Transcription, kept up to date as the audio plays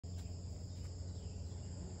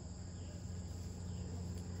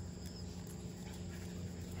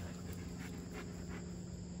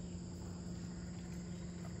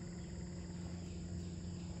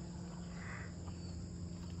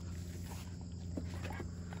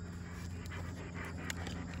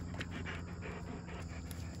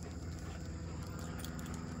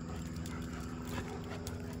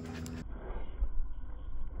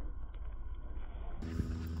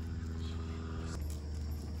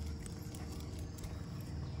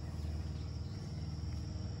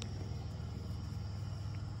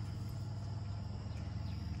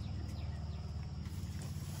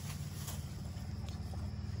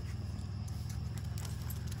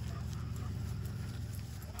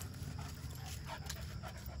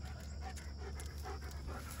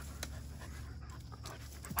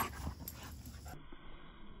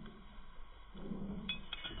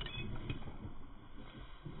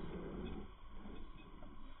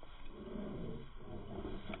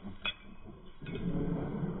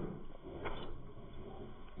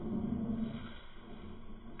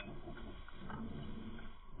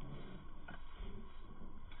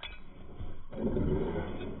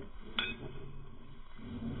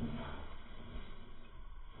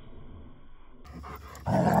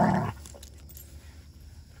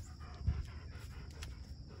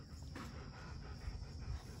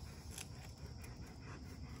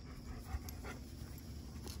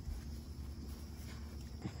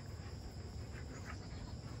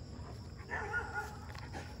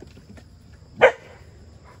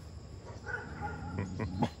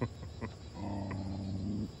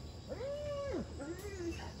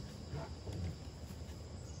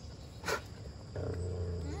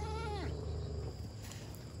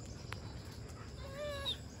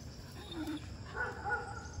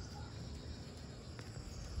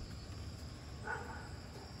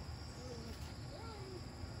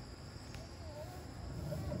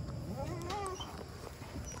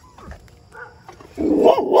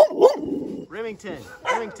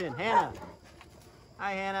Remington, Hannah.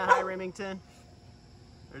 Hi, Hannah. Hi, Remington.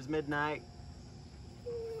 There's Midnight.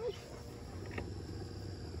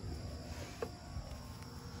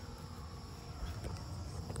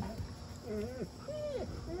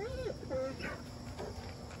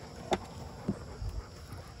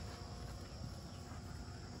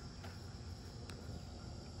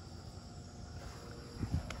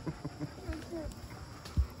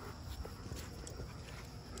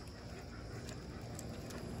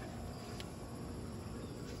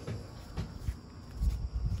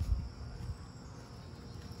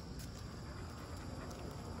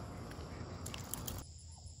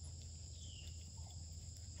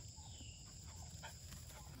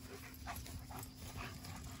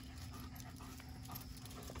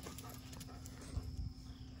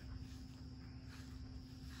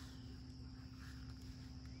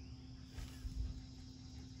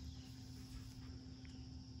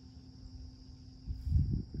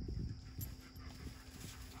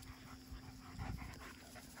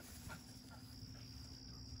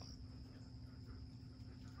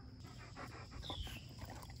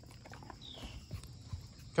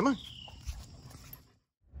 Come on.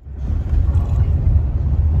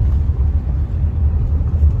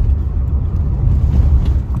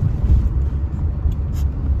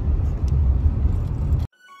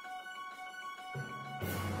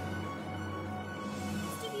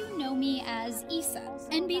 Most of you know me as Isa,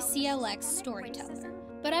 NBCLX storyteller,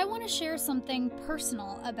 but I want to share something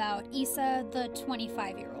personal about Isa, the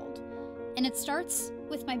 25-year-old. And it starts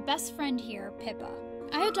with my best friend here, Pippa.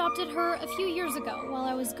 I adopted her a few years ago while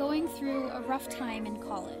I was going through a rough time in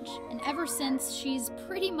college, and ever since, she's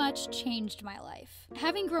pretty much changed my life.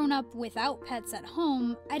 Having grown up without pets at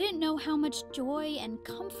home, I didn't know how much joy and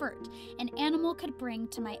comfort an animal could bring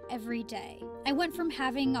to my everyday. I went from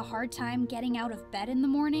having a hard time getting out of bed in the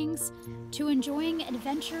mornings to enjoying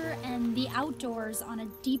adventure and the outdoors on a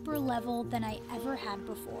deeper level than I ever had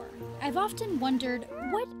before. I've often wondered,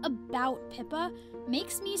 what about Pippa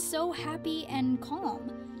makes me so happy and calm?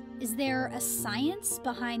 Is there a science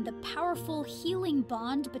behind the powerful healing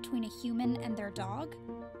bond between a human and their dog?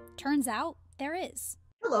 Turns out there is.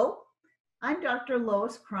 Hello, I'm Dr.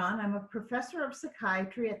 Lois Cron. I'm a professor of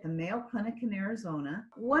psychiatry at the Mayo Clinic in Arizona.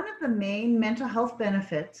 One of the main mental health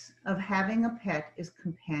benefits of having a pet is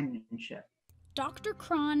companionship. Dr.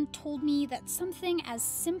 Cron told me that something as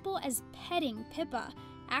simple as petting Pippa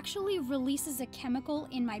actually releases a chemical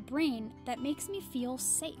in my brain that makes me feel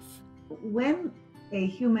safe. When a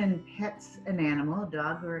human pets an animal, a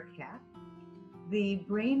dog or a cat, the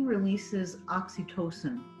brain releases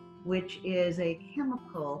oxytocin, which is a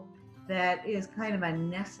chemical that is kind of a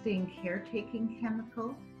nesting, caretaking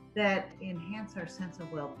chemical that enhance our sense of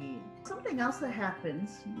well-being. Something else that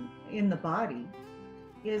happens in the body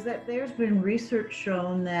is that there's been research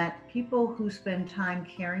shown that people who spend time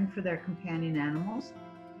caring for their companion animals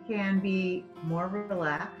can be more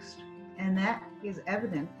relaxed, and that is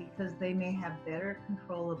evident because they may have better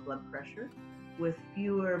control of blood pressure with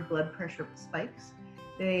fewer blood pressure spikes.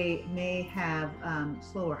 They may have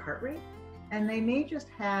slower heart rate, and they may just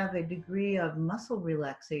have a degree of muscle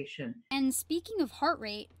relaxation. And speaking of heart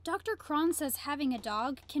rate, Dr. Cron says having a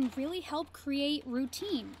dog can really help create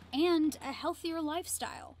routine and a healthier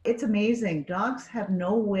lifestyle. It's amazing. Dogs have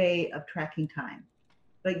no way of tracking time,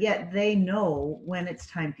 but yet they know when it's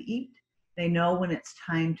time to eat. They know when it's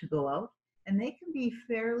time to go out, and they can be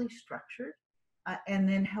fairly structured and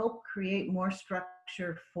then help create more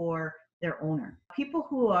structure for their owner. People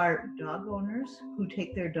who are dog owners who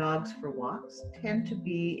take their dogs for walks tend to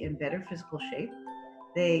be in better physical shape.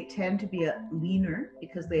 They tend to be leaner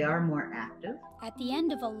because they are more active. At the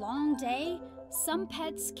end of a long day, some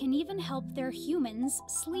pets can even help their humans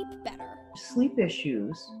sleep better. Sleep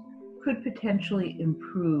issues could potentially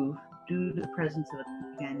improve due to the presence of a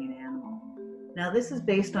companion animal. Now, this is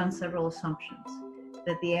based on several assumptions: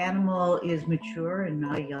 that the animal is mature and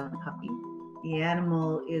not a young puppy. The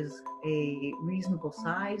animal is a reasonable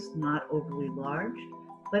size, not overly large.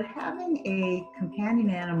 But having a companion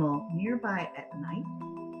animal nearby at night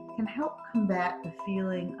can help combat the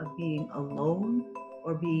feeling of being alone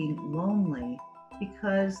or being lonely,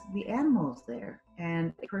 because the animal is there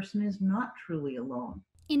and the person is not truly alone.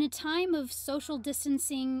 In a time of social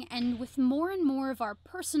distancing and with more and more of our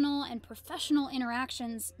personal and professional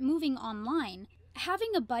interactions moving online,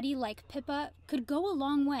 having a buddy like Pippa could go a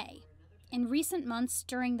long way. In recent months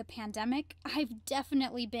during the pandemic, I've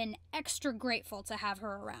definitely been extra grateful to have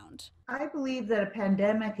her around. I believe that a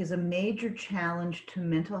pandemic is a major challenge to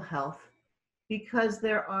mental health because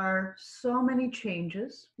there are so many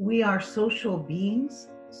changes. We are social beings,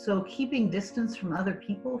 So keeping distance from other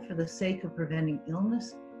people for the sake of preventing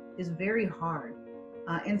illness is very hard.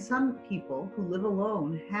 And some people who live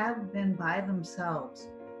alone have been by themselves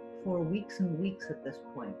for weeks and weeks at this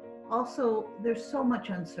point. Also, there's so much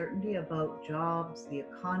uncertainty about jobs, the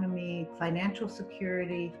economy, financial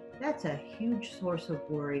security. That's a huge source of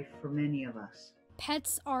worry for many of us.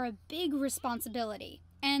 Pets are a big responsibility,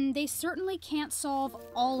 and they certainly can't solve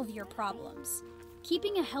all of your problems.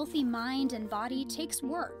 Keeping a healthy mind and body takes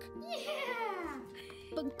work. Yeah!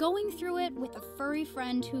 But going through it with a furry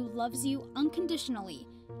friend who loves you unconditionally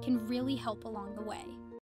can really help along the way.